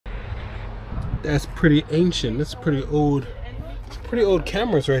That's pretty ancient. That's pretty old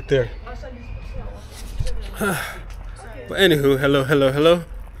cameras right there. But anywho, hello.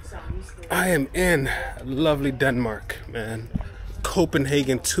 I am in lovely Denmark, man.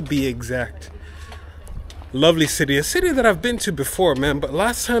 Copenhagen to be exact. Lovely city, a city that I've been to before, man. But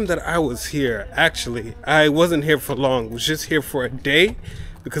last time that I was here, actually, I wasn't here for long. I was just here for a day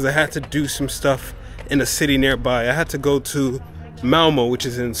because I had to do some stuff in a city nearby. I had to go to Malmo, which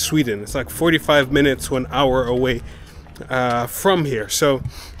is in Sweden. It's like 45 minutes to an hour away from here. So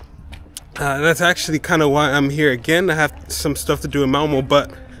that's actually kind of why I'm here again. I have some stuff to do in Malmo, but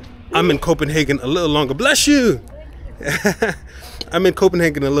I'm in Copenhagen a little longer. Bless you! I'm in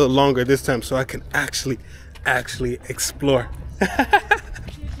Copenhagen a little longer this time, so I can actually explore.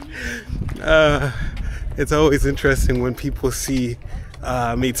 It's always interesting when people see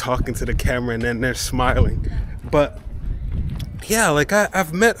me talking to the camera and then they're smiling. But yeah, like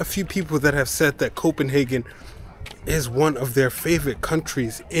I've met a few people that have said that Copenhagen is one of their favorite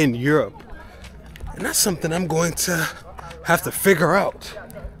countries in Europe. And that's something I'm going to have to figure out.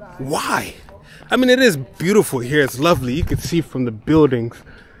 Why? I mean, it is beautiful here. It's lovely. You can see from the buildings,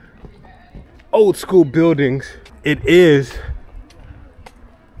 old school buildings. It is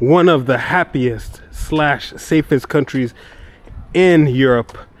one of the happiest / safest countries in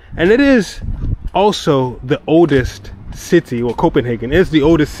Europe. And it is also the oldest city, well, Copenhagen is the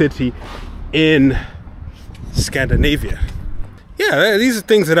oldest city in Scandinavia. Yeah, these are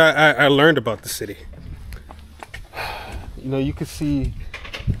things that I learned about the city. You know, you can see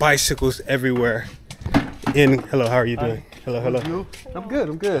bicycles everywhere. Hello, how are you doing? Hello. I'm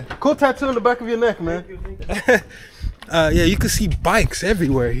good. Cool tattoo on the back of your neck, man. Yeah, you can see bikes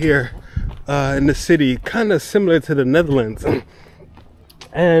everywhere here in the city, kind of similar to the Netherlands.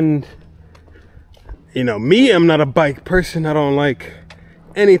 And you know, me, I'm not a bike person. I don't like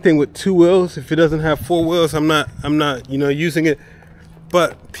anything with 2 wheels. If it doesn't have 4 wheels, I'm not, you know, using it.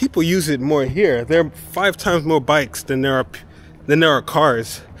 But people use it more here. There are 5 times more bikes than there are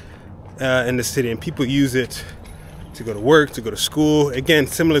cars in the city, and people use it to go to work, to go to school. Again,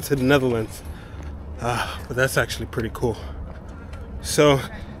 similar to the Netherlands, but that's actually pretty cool. So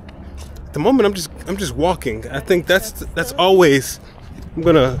at the moment, I'm just walking. I think that's always. I'm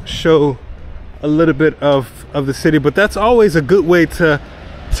gonna show a little bit of the city, but that's always a good way to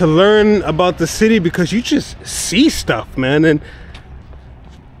learn about the city, because you just see stuff, man. And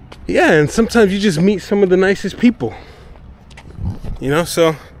yeah, and sometimes you just meet some of the nicest people, you know.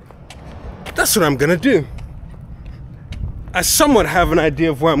 So that's what I'm gonna do. I somewhat have an idea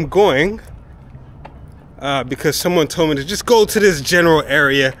of where I'm going, because someone told me to just go to this general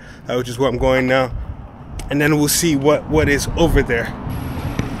area, which is where I'm going now, and then we'll see what is over there.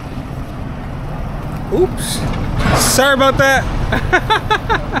 Oops, sorry about that.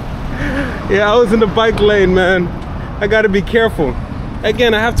 Yeah, I was in the bike lane, man. I gotta be careful.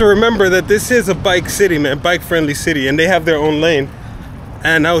 Again, I have to remember that this is a bike city, man, bike friendly city, and they have their own lane.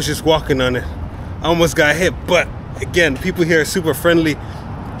 And I was just walking on it. I almost got hit, but again, people here are super friendly.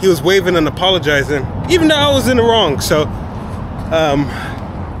 He was waving and apologizing, even though I was in the wrong. So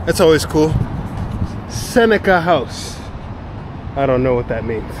that's always cool. Seneca House. I don't know what that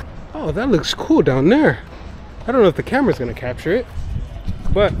means. Oh, that looks cool down there. I don't know if the camera's gonna capture it,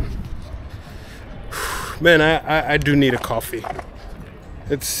 but man, I do need a coffee.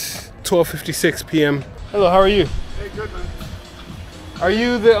 It's 12:56 p.m. Hello, how are you? Hey, good, man. Are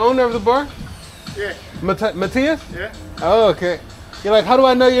you the owner of the bar? Yeah. Matthias? Yeah. Oh, okay. You're like, how do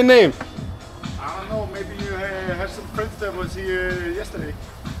I know your name? I don't know, maybe you have some friends that was here yesterday.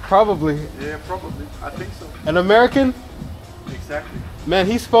 Probably. Yeah, probably. I think so. An American? Exactly. Man,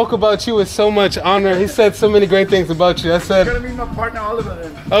 he spoke about you with so much honor. He said so many great things about you. I said, you're gonna meet my partner Oliver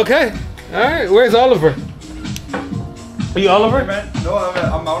then. Okay. Alright, where's Oliver? Are you Oliver? Hey, man. No,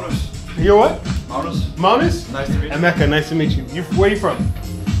 I'm Magnus. You're what? Magnus. Magnus? Nice to meet you. Emeka, nice to meet you. Where are you from?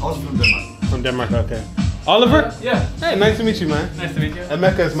 Also from Denmark. From Denmark, okay. Oliver? Yeah. Hey, nice to meet you, man. Nice to meet you.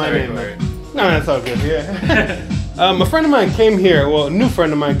 Emeka is my name, man. No, that's all good, yeah. A friend of mine came here, well, a new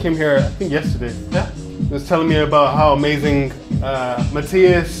friend of mine came here, I think yesterday. Yeah. He was telling me about how amazing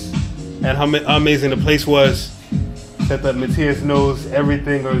Matthias and how amazing the place was. Said that Matthias knows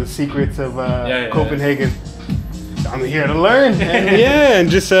everything, or the secrets of Copenhagen. So I'm here to learn, and yeah, and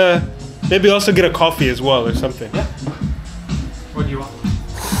just maybe also get a coffee as well or something. Yeah. What do you want?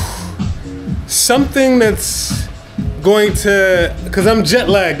 Something that's going to, because I'm jet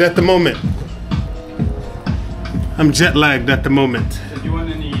lagged at the moment. I'm jet lagged at the moment. So do you want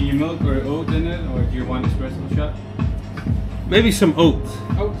any milk or oat in it, or do you want espresso shot? Maybe some oats.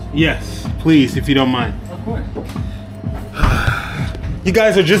 Oats? Yes, please, if you don't mind. Of course. You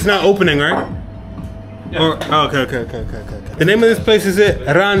guys are just not opening, right? Yeah. Or, oh, okay. The name of this place is it?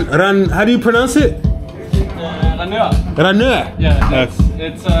 How do you pronounce it? Ranør. Ranør. Yeah,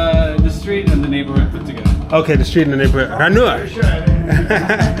 it's the street and the neighborhood put together. Okay, the street in the neighborhood. Ranør.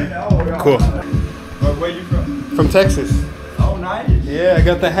 Cool. Where are you from? From Texas. Oh, nice. Yeah, I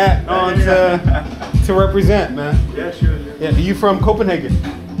got the hat on to represent, man. Yeah, sure. Yeah, you from Copenhagen?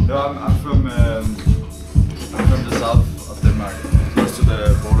 No, I'm from the south of Denmark, close to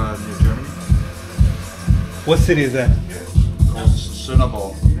the border near Germany. What city is that? Called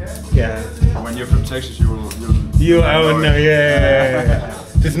Sønderborg. Yeah. When you're from Texas, I would know. Yeah.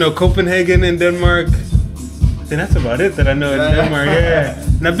 Just know Copenhagen in Denmark. And that's about it that I know in Denmark. Yeah.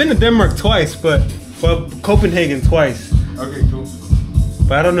 And I've been to Denmark twice, but Copenhagen twice. Okay, cool.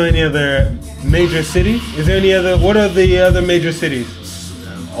 But I don't know any other major cities. Is there any other? What are the other major cities?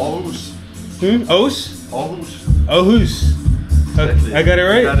 Aarhus. Aarhus? Aarhus. Aarhus. Okay, I got it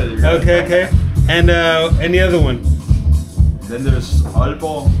right? You got it. Okay. And any other one? Then there's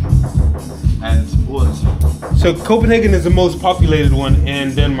Aalborg and Odense. So Copenhagen is the most populated one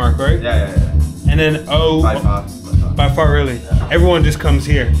in Denmark, right? Yeah. And then by far really. Yeah. Everyone just comes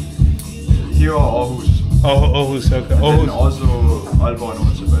here. Here are Aarhus. Aarhus, okay. And Aarhus then also Aalborg and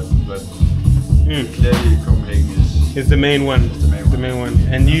Odense, but clearly Copenhagen is the main one. It's the main one.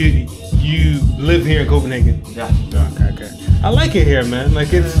 And you live here in Copenhagen? Yeah. Okay. I like it here, man.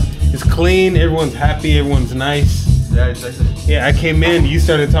 Like it's clean. Everyone's happy. Everyone's nice. Yeah, exactly. Yeah, I came in. You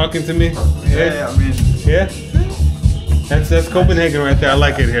started talking to me. Yeah. I mean. Yeah. That's Copenhagen right there. I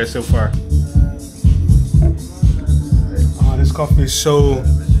like it here so far. Oh, this coffee is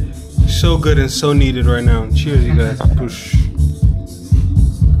so good and so needed right now. Cheers, you guys. Push.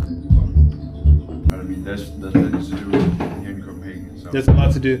 I mean, there's plenty to do here in Copenhagen. So. There's a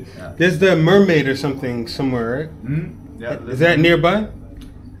lot to do. Yeah. There's the mermaid or something somewhere, right? Yeah. Is that nearby?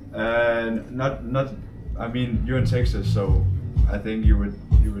 Not. I mean, you're in Texas, so I think you would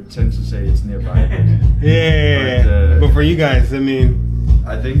tend to say it's nearby. Yeah. But for you guys, I mean,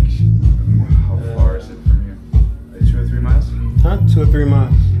 I think how far is it from here? Like 2 or 3 miles? Huh? 2 or 3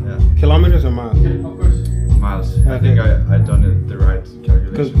 miles. Yeah. Kilometers or miles? Of course. Miles. I think I done it the right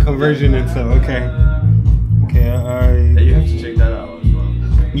calculation. Conversion and stuff. Okay. Yeah, you have to check that out as well.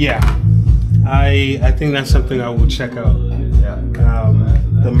 Yeah. I think that's something I will check out. Yeah.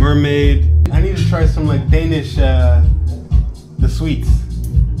 The mermaid. I need to try some like Danish, the sweets.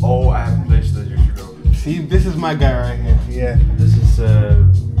 Oh, I have a place that you should go. See, this is my guy right here. Yeah. This is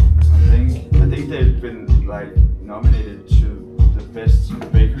I think they've been like nominated to the best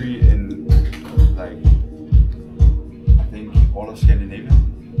bakery in like I think all of Scandinavia.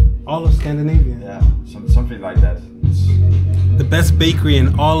 All of Scandinavia. Yeah, something like that. It's, the best bakery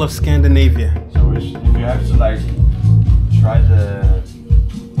in all of Scandinavia. So if you have to like try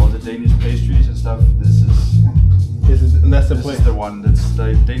all the Danish pastries and stuff, that's the place. This is the one. That's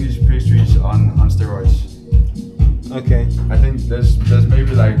the Danish pastries on steroids. Okay. I think there's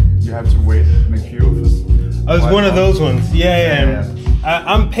maybe like you have to wait in a queue. Oh, it's one of those ones. Yeah.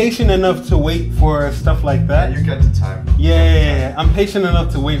 I'm patient enough to wait for stuff like that. Yeah, you got the time. Yeah. I'm patient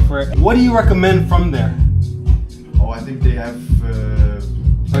enough to wait for it. What do you recommend from there? Oh, I think they have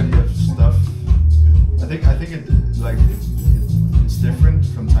plenty of stuff. I think it's different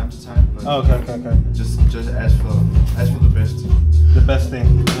from time to time. But okay. Just ask for the best. The best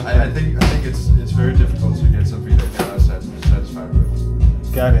thing. Okay. I think it's very difficult to get something that you're not satisfied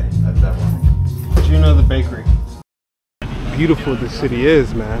with. Got it. At that one. Do you know the bakery? Beautiful the city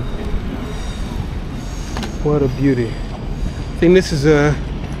is, man. What a beauty. I think this is a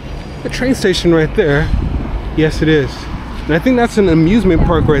train station right there. Yes, it is. And I think that's an amusement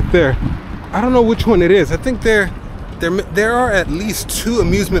park right there. I don't know which one it is. I think there are at least 2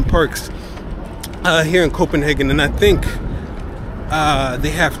 amusement parks here in Copenhagen, and I think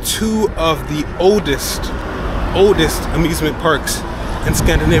they have 2 of the oldest amusement parks in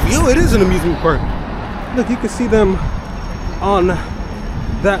Scandinavia. Oh, it is an amusement park. Look, you can see them on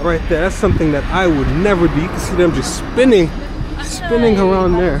that right there. That's something that I would never do. You can see them just spinning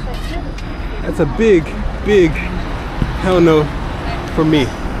around there. That's a big hell no for me.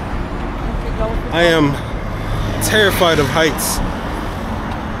 I am terrified of heights,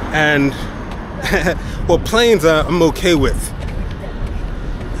 and well, planes I'm okay with.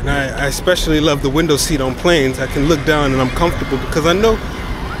 And I especially love the window seat on planes. I can look down and I'm comfortable because I know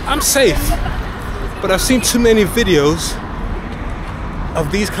I'm safe. But I've seen too many videos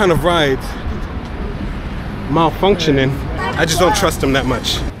of these kind of rides malfunctioning. I just don't trust them that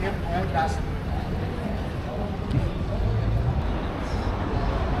much.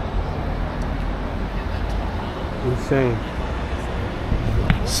 Insane.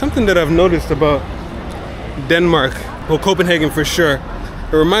 Something that I've noticed about Denmark, well, Copenhagen for sure.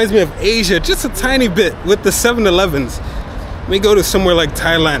 It reminds me of Asia just a tiny bit with the 7-Elevens. Let me go to somewhere like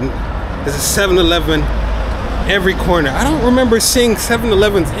Thailand. There's a 7-Eleven every corner. I don't remember seeing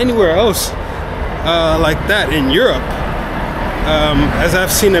 7-Elevens anywhere else like that in Europe, as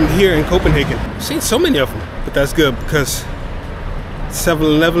I've seen them here in Copenhagen. I've seen so many of them, but that's good because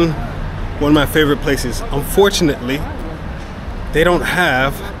 7-Eleven, one of my favorite places. Unfortunately, they don't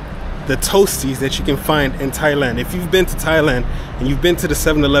have the toasties that you can find in Thailand. If you've been to Thailand and you've been to the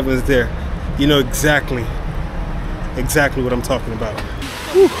 7-Elevens there, you know exactly what I'm talking about.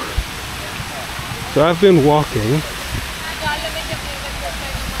 Whew. So I've been walking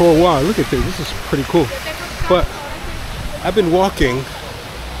for a while. Look at this. This is pretty cool. But I've been walking,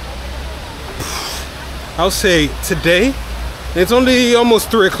 I'll say today, it's only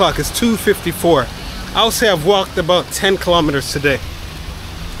almost 3 o'clock. It's 2:54. I'll say I've walked about 10 kilometers today.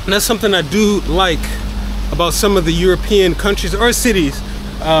 And that's something I do like about some of the European countries or cities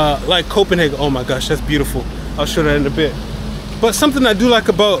like Copenhagen. Oh my gosh, that's beautiful. I'll show that in a bit. But something I do like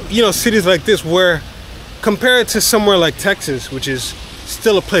about, you know, cities like this, where compared to somewhere like Texas, which is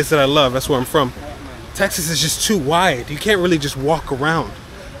still a place that I love, that's where I'm from. Texas is just too wide. You can't really just walk around.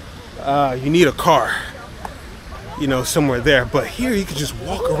 You need a car, you know, somewhere there. But here you can just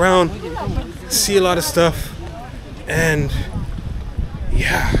walk around, see a lot of stuff, and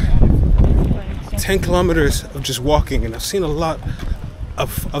yeah, 10 kilometers of just walking, and I've seen a lot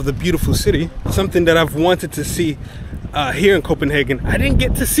of the beautiful city. Something that I've wanted to see here in Copenhagen. I didn't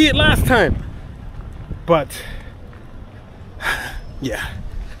get to see it last time, but yeah,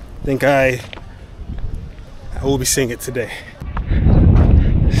 I think I will be seeing it today.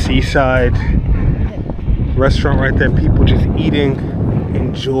 Seaside restaurant right there, people just eating,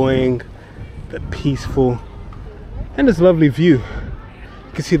 enjoying the peaceful and this lovely view.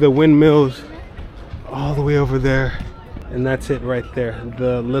 You can see the windmills all the way over there, and that's it right there,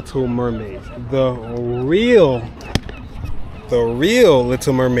 the Little Mermaid, the real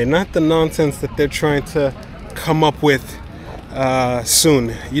Little Mermaid, not the nonsense that they're trying to come up with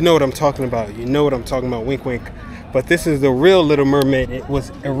soon. You know what I'm talking about. You know what I'm talking about. Wink, wink. But this is the real Little Mermaid. It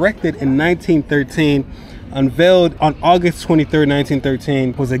was erected in 1913, unveiled on August 23rd, 1913.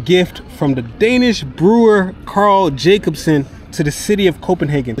 It was a gift from the Danish brewer Carl Jacobsen to the city of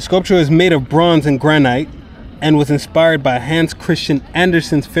Copenhagen. The sculpture is made of bronze and granite and was inspired by Hans Christian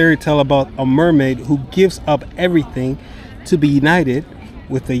Andersen's fairy tale about a mermaid who gives up everything to be united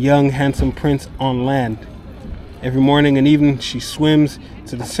with a young handsome prince on land. Every morning and evening she swims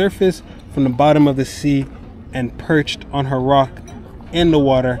to the surface from the bottom of the sea, and perched on her rock in the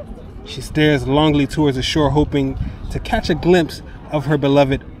water, she stares longingly towards the shore, hoping to catch a glimpse of her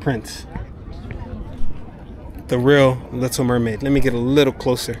beloved prince. The real Little Mermaid. Let me get a little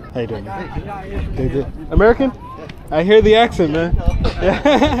closer. How you doing? Good. American? I hear the accent, man.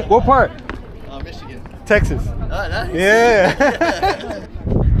 Yeah. What part? Michigan. Texas. Oh, nice. Yeah.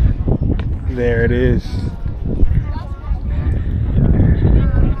 There it is.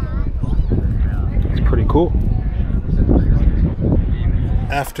 It's pretty cool.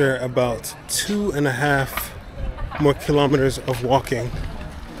 After about 2.5 more kilometers of walking,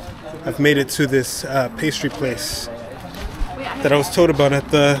 I've made it to this pastry place that I was told about at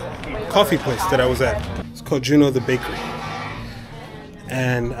the coffee place that I was at. It's called Juno the Bakery.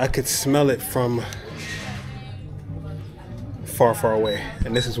 And I could smell it from far, far away.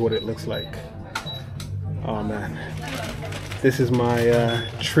 And this is what it looks like. Oh man. This is my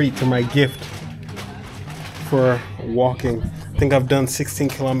treat to my gift for walking. I think I've done 16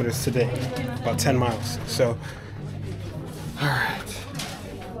 kilometers today, about 10 miles. So, all right.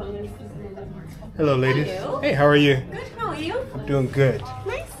 Hello, ladies. Hello. Hey, how are you? Good, how are you? I'm doing good.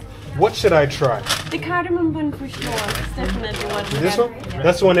 Nice. What should I try? The cardamom bun for sure. It's definitely one. This one?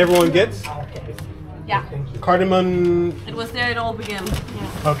 That's the one everyone gets? Yeah. Cardamom. It was there it all began.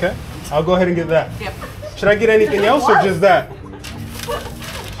 Yeah. Okay. I'll go ahead and get that. Yep. Should I get anything else or just that?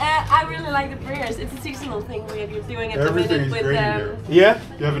 I really like the burgers. It's a seasonal thing we're doing at the Everything minute is with great here. Yeah?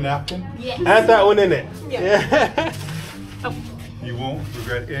 Do you have a napkin? Yes. Add that one in it. Yeah. Oh, You won't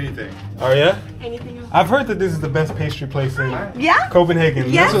regret anything. Oh yeah? anything else? I've heard that this is the best pastry place in Yeah? Copenhagen.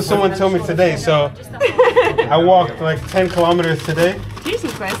 Yeah? That's what someone told me today. So I walked like 10 kilometers today.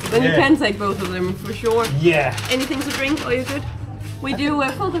 Jesus Christ. Then Yeah. you can take both of them for sure. Yeah. Anything to drink? Are you good? We do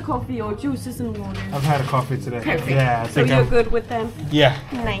filter coffee or juices and water. I've had a coffee today. Perfect. Yeah, I So think you're I'm good with them? Yeah.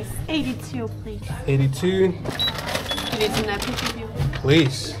 Nice. 82, please. 82. You need some napkins with you?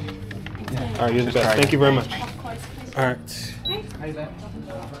 Please. All right, you're the best. Thank you very much. Of course, please. All right.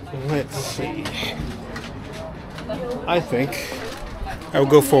 Let's see. I think I will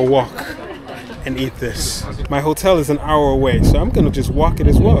go for a walk. and eat this. My hotel is an hour away, so I'm gonna just walk it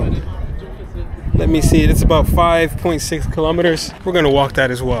as well. Let me see, it's about 5.6 kilometers. We're gonna walk that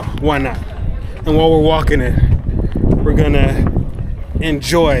as well, why not? And while we're walking it, we're gonna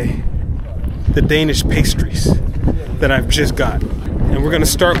enjoy the Danish pastries that I've just got. And we're gonna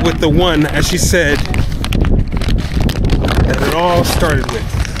start with the one, as she said, that it all started with.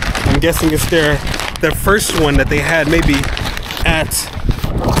 I'm guessing it's their first one that they had maybe at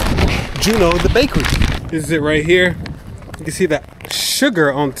Juno, the bakery. This is it right here. You can see that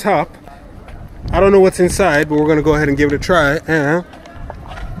sugar on top. I don't know what's inside, but we're gonna go ahead and give it a try.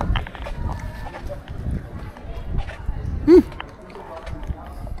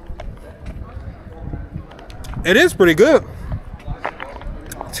 It is pretty good.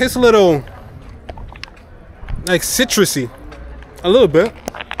 It tastes a little like citrusy, a little bit.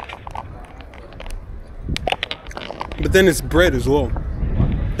 But then it's bread as well,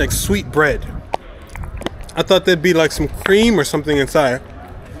 like sweet bread. I thought there'd be like some cream or something inside.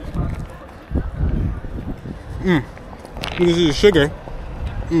 This is the sugar.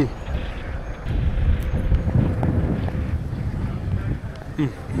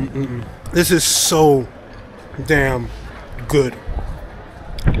 This is so damn good.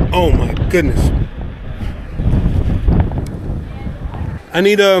 Oh my goodness. I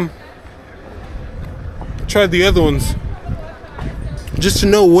need try the other ones just to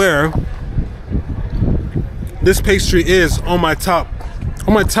know where this pastry is on my top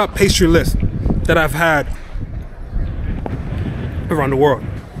pastry list that I've had around the world.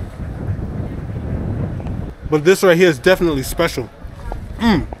 But this right here is definitely special.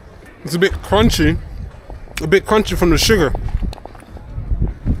 It's a bit crunchy from the sugar.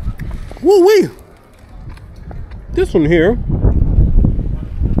 Woo wee! This one here,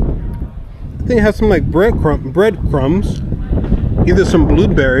 I think it has some like breadcrumbs, either some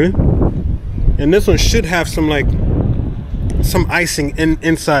blueberry, and this one should have some like some icing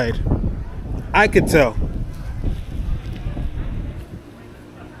inside. I could tell.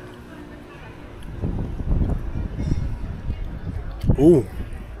 Ooh.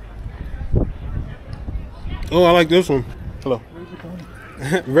 Oh, I like this one. Hello.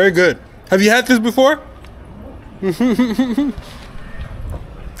 Very good. Have you had this before?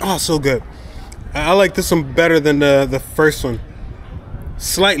 Oh, so good. I like this one better than the first one.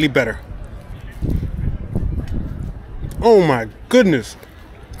 Slightly better. Oh my goodness.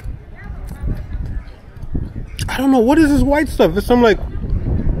 I don't know, what is this white stuff? It's some like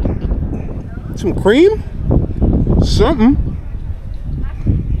some cream? Something.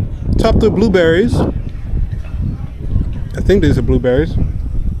 Topped with blueberries. I think these are blueberries.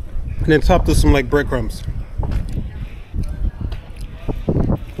 And then topped with some like breadcrumbs.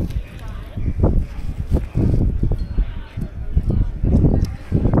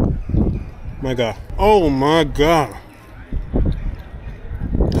 My God. Oh my God.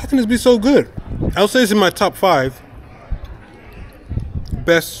 How can this be so good? I'll say it's in my top 5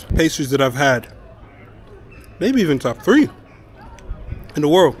 best pastries that I've had. Maybe even top 3 in the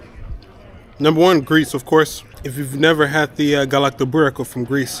world. Number 1, Greece, of course. If you've never had the galaktoboureko from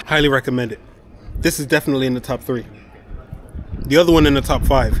Greece, highly recommend it. This is definitely in the top 3. The other one in the top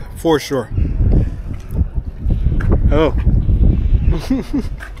 5, for sure. Oh.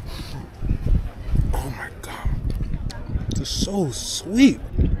 Oh my God. This is so sweet.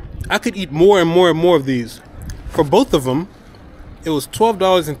 I could eat more and more and more of these. For both of them, it was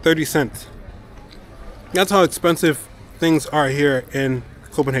 $12.30. That's how expensive things are here in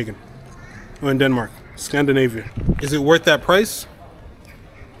Copenhagen. Or in Denmark, Scandinavia. Is it worth that price?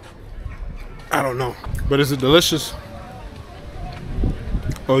 I don't know. But is it delicious?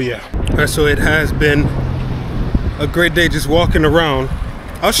 Oh yeah. Alright, so it has been a great day just walking around.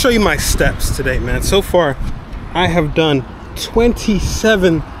 I'll show you my steps today, man. So far, I have done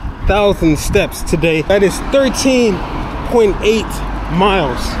 27,000 steps today. That is 13.8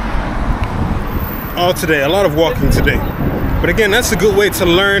 miles. All today, a lot of walking today. But again, that's a good way to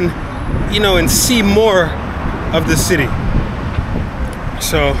learn, you know, and see more of the city.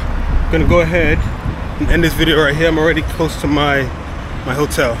 So I'm gonna go ahead and end this video right here. I'm already close to my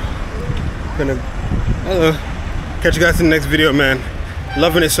hotel. Gonna catch you guys in the next video, man.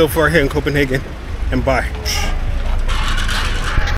 Loving it so far here in Copenhagen, and bye.